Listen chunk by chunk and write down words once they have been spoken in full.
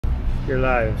You're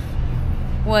live.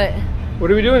 What? What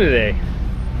are we doing today?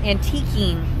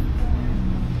 Antiquing.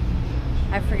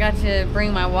 I forgot to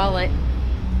bring my wallet.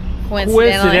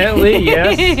 Coincidentally,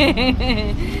 yes.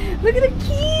 Look at the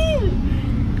key.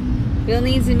 Bill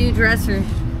needs a new dresser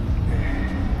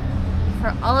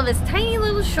for all of his tiny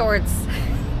little shorts.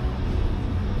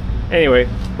 Anyway,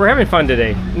 we're having fun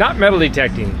today. Not metal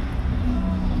detecting.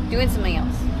 Doing something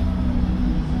else.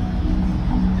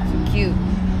 So cute.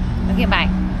 Okay,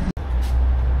 bye.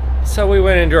 So we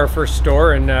went into our first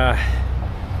store and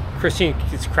Christine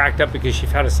gets cracked up because she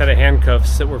found a set of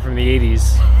handcuffs that were from the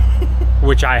 80s,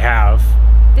 which I have.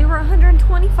 They were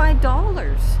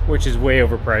 $125. Which is way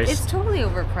overpriced. It's totally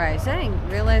overpriced. I didn't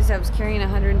realize I was carrying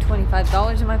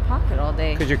 $125 in my pocket all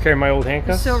day. Because you're carrying my old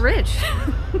handcuffs? You're so rich.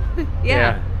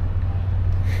 Yeah.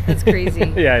 That's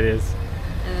crazy. Yeah, it is.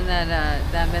 And then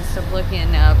that messed up looking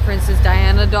Princess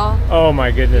Diana doll. Oh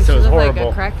my goodness, it was horrible.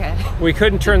 Like a crackhead. We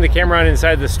couldn't turn the camera on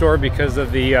inside the store because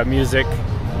of the music.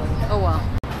 Oh well.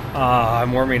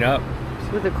 I'm warming up.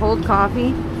 With a cold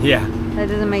coffee? Yeah. That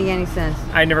doesn't make any sense.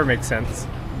 I never make sense.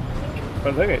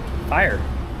 But look at fire.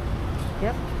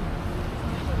 Yep.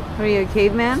 What are you, a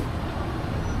caveman?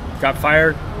 Got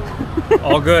fired.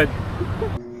 All good.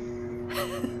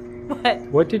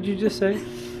 What did you just say?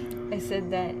 I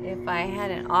said that if I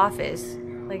had an office,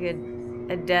 like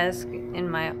a desk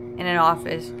in an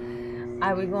office,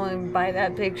 I would go and buy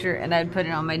that picture and I'd put it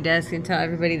on my desk and tell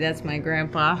everybody that's my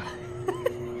grandpa.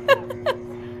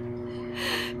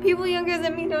 People younger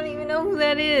than me don't even know who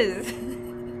that is.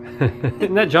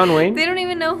 Isn't that John Wayne? They don't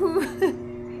even know who.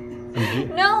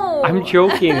 No. I'm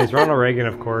joking. It's Ronald Reagan,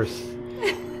 of course.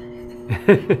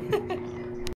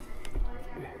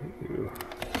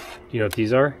 You know what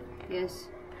these are? Yes.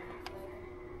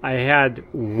 I had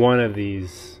one of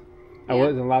these. Yeah. I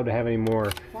wasn't allowed to have any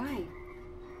more. Why?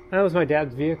 That was my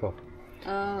dad's vehicle.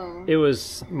 Oh.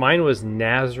 Mine was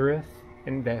Nazareth,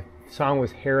 and the song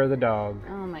was Hair of the Dog.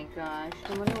 Oh my gosh.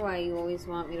 I wonder why you always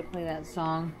want me to play that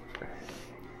song.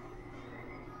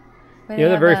 You know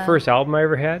the very first album I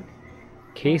ever had?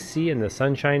 KC and the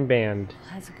Sunshine Band.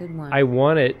 That's a good one. I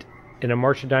won it in a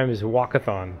March of Dimes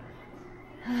walkathon.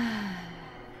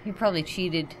 You probably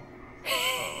cheated.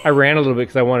 I ran a little bit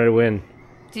because I wanted to win.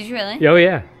 Did you really? Oh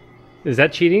yeah. Is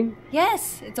that cheating?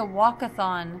 Yes, it's a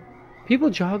walkathon.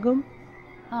 People jog them?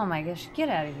 Oh my gosh, get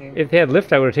out of here. If they had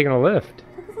lift, I would have taken a lift.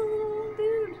 Look at the little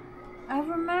dude. I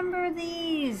remember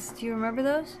these. Do you remember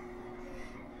those? Do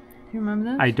you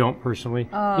remember those? I don't personally.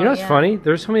 Oh, you know what's yeah. funny?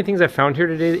 There's so many things I found here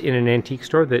today in an antique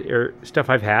store that are stuff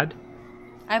I've had.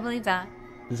 I believe that.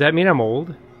 Does that mean I'm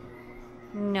old?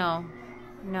 No.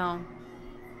 No.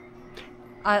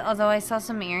 Although I saw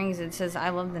some earrings that says I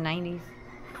love the 90s.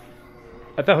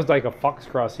 I thought it was like a fox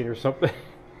crossing or something.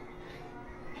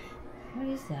 What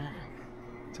is that?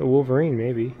 It's a Wolverine,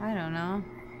 maybe. I don't know.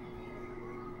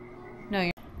 No,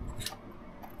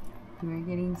 you're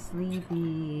getting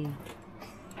sleepy.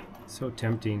 So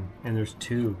tempting. And there's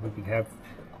two. We could have...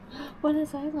 What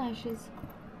is eyelashes?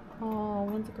 Oh,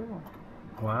 one's a girl.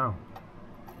 Wow.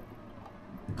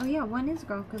 Oh yeah, one is a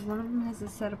girl because one of them has a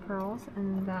set of pearls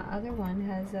and the other one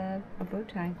has a bow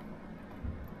tie.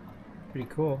 Pretty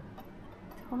cool.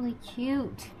 Totally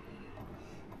cute.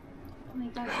 Oh my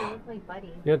gosh, they look like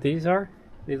buddies. You know what these are?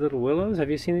 These little willows? Have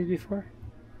you seen these before?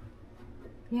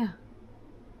 Yeah.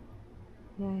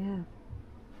 Yeah, I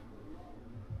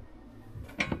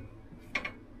have.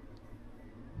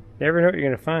 Never know what you're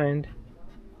going to find.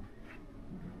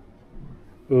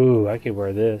 Ooh, I could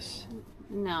wear this.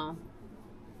 No.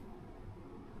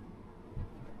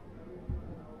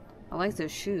 I like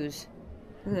those shoes.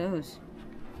 Look at those.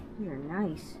 They're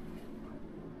nice.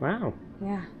 Wow.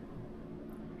 Yeah.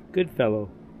 Good fellow.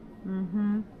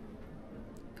 Mm-hmm.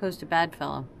 Opposed to bad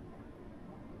fellow.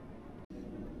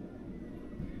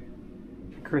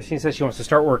 Christine says she wants to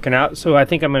start working out, so I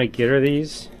think I'm going to get her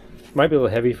these. Might be a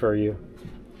little heavy for you.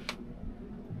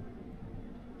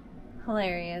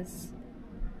 Hilarious.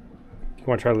 You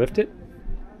want to try to lift it?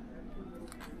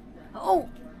 Oh!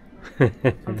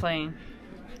 I'm playing.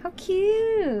 How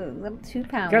cute! Little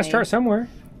 2-pound. Gotta start somewhere.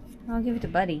 I'll give it to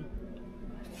Buddy.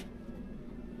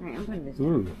 Alright, I'm putting this down.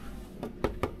 Ooh.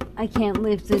 I can't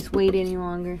lift this weight any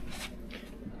longer.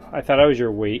 I thought I was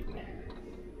your weight.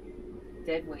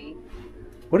 Dead weight.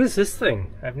 What is this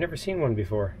thing? I've never seen one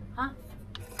before. Huh?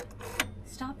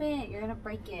 Stop it. You're gonna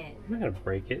break it. I'm not gonna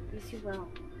break it. Yes, you will.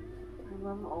 I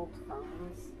love old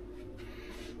phones.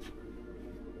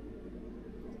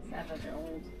 Sad that they're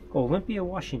old. Olympia,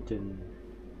 Washington.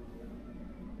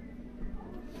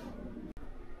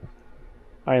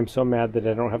 I am so mad that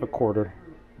I don't have a quarter.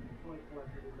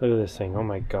 Look at this thing. Oh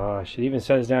my gosh. It even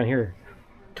says down here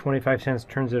 25 cents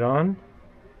turns it on.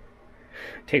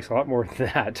 Takes a lot more than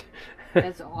that.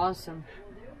 That's awesome.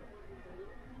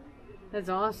 That's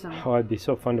awesome. Oh, it'd be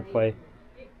so fun to play.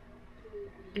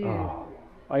 Dude. Oh,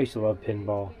 I used to love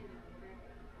pinball.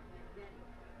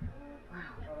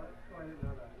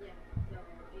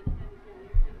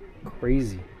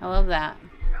 Crazy. I love that.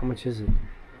 How much is it?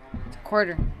 It's a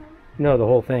quarter. No, the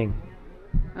whole thing.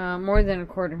 More than a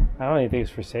quarter. I don't even think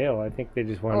it's for sale. I think they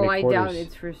just want to Oh, make I quarters. doubt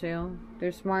it's for sale.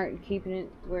 They're smart keeping it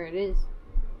where it is.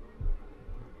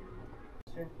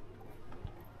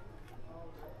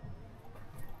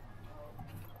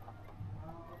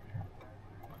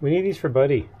 We need these for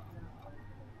Buddy.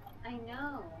 I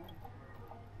know.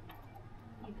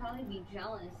 You'd probably be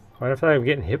jealous. Why do I feel like I'm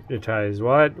getting hypnotized?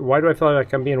 What? Why do I feel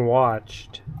like I'm being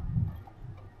watched?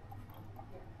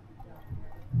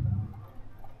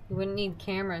 You wouldn't need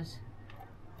cameras.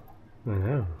 I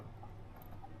know.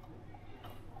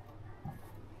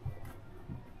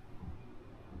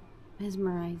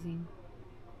 Mesmerizing.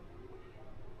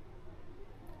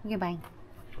 Okay, bye.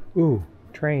 Ooh,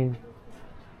 train.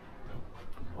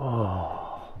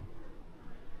 Oh.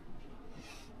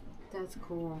 That's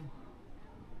cool.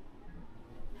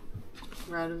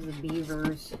 We're out of the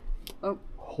beavers. Oh.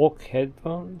 Hulk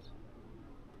headphones?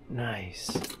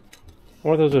 Nice. I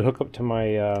wonder if those would hook up to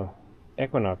my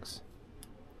Equinox.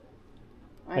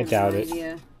 I doubt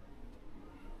it.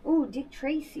 Oh, Dick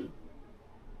Tracy.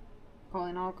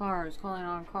 Calling all cars, calling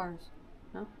all cars.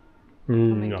 No?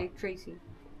 No. Dick Tracy.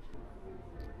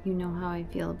 You know how I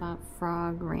feel about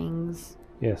frog rings.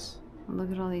 Yes.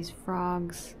 Look at all these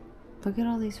frogs. Look at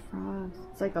all these frogs.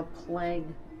 It's like a plague.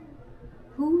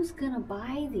 Who's gonna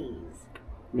buy these?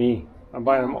 Me. I'm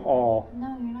buying them all.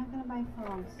 No, you're not gonna buy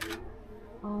frogs.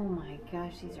 Oh my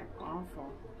gosh, these are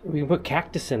awful. We can put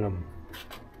cactus in them.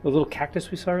 The little cactus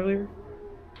we saw earlier.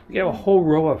 We have a whole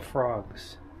row of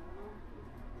frogs.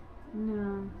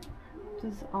 No,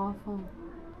 that's awful.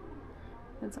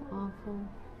 That's awful.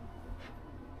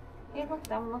 Hey, look,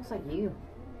 that one looks like you.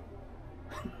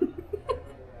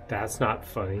 That's not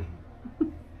funny.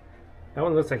 That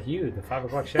one looks like you, the 5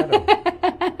 o'clock shadow.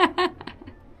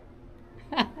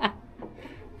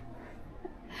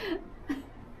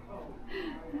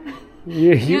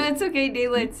 You know, it's okay.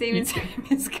 Daylight savings time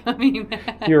is coming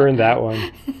back. You earned that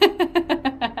one.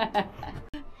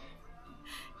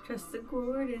 Trust the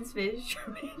coordinates, fish.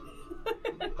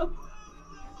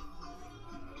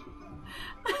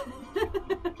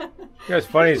 You know what's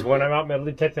funny is when I'm out metal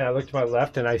detecting, I look to my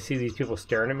left and I see these people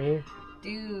staring at me.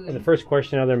 Dude. And the first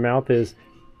question out of their mouth is,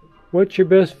 "What's your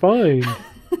best find?"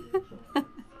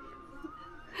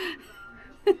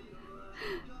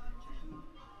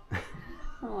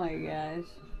 Oh my gosh.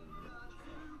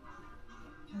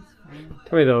 That's funny.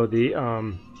 Tell me though, the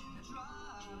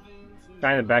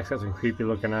guy in the back's got some creepy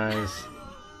looking eyes.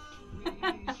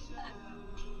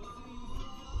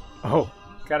 Oh,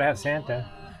 gotta have Santa.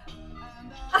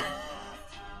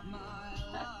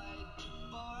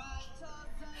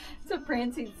 It's a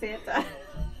prancing Santa.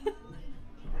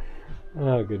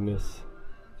 Oh goodness.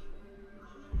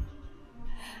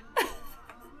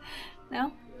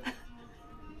 No?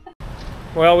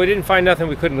 Well, we didn't find nothing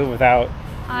we couldn't live without.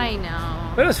 I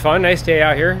know. But it was fun. Nice day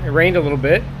out here. It rained a little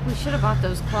bit. We should have bought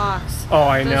those clocks. Oh,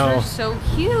 I know. Those are so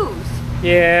cute.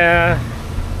 Yeah.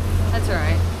 That's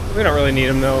alright. We don't really need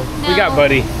them though. No. We got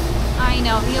Buddy. I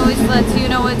know. He always lets you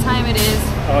know what time it is.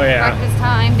 Oh yeah. Breakfast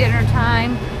time, dinner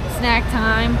time, snack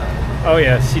time. Oh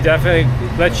yes, he definitely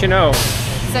lets you know.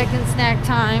 Second snack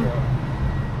time.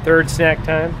 Third snack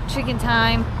time. Chicken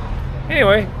time.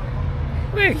 Anyway,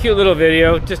 we made a cute little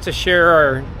video just to share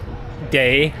our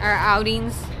day. Our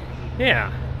outings.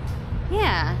 Yeah.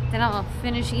 Yeah. Then I'll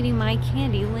finish eating my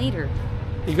candy later.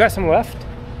 You got some left?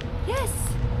 Yes.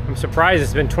 I'm surprised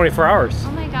it's been 24 hours.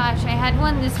 Oh my gosh. I had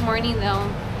one this morning though.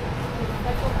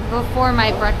 Before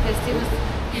my breakfast. It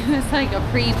was like a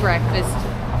pre-breakfast.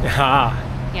 Ah.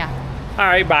 Yeah. All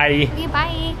right, bye. Okay,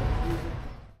 bye.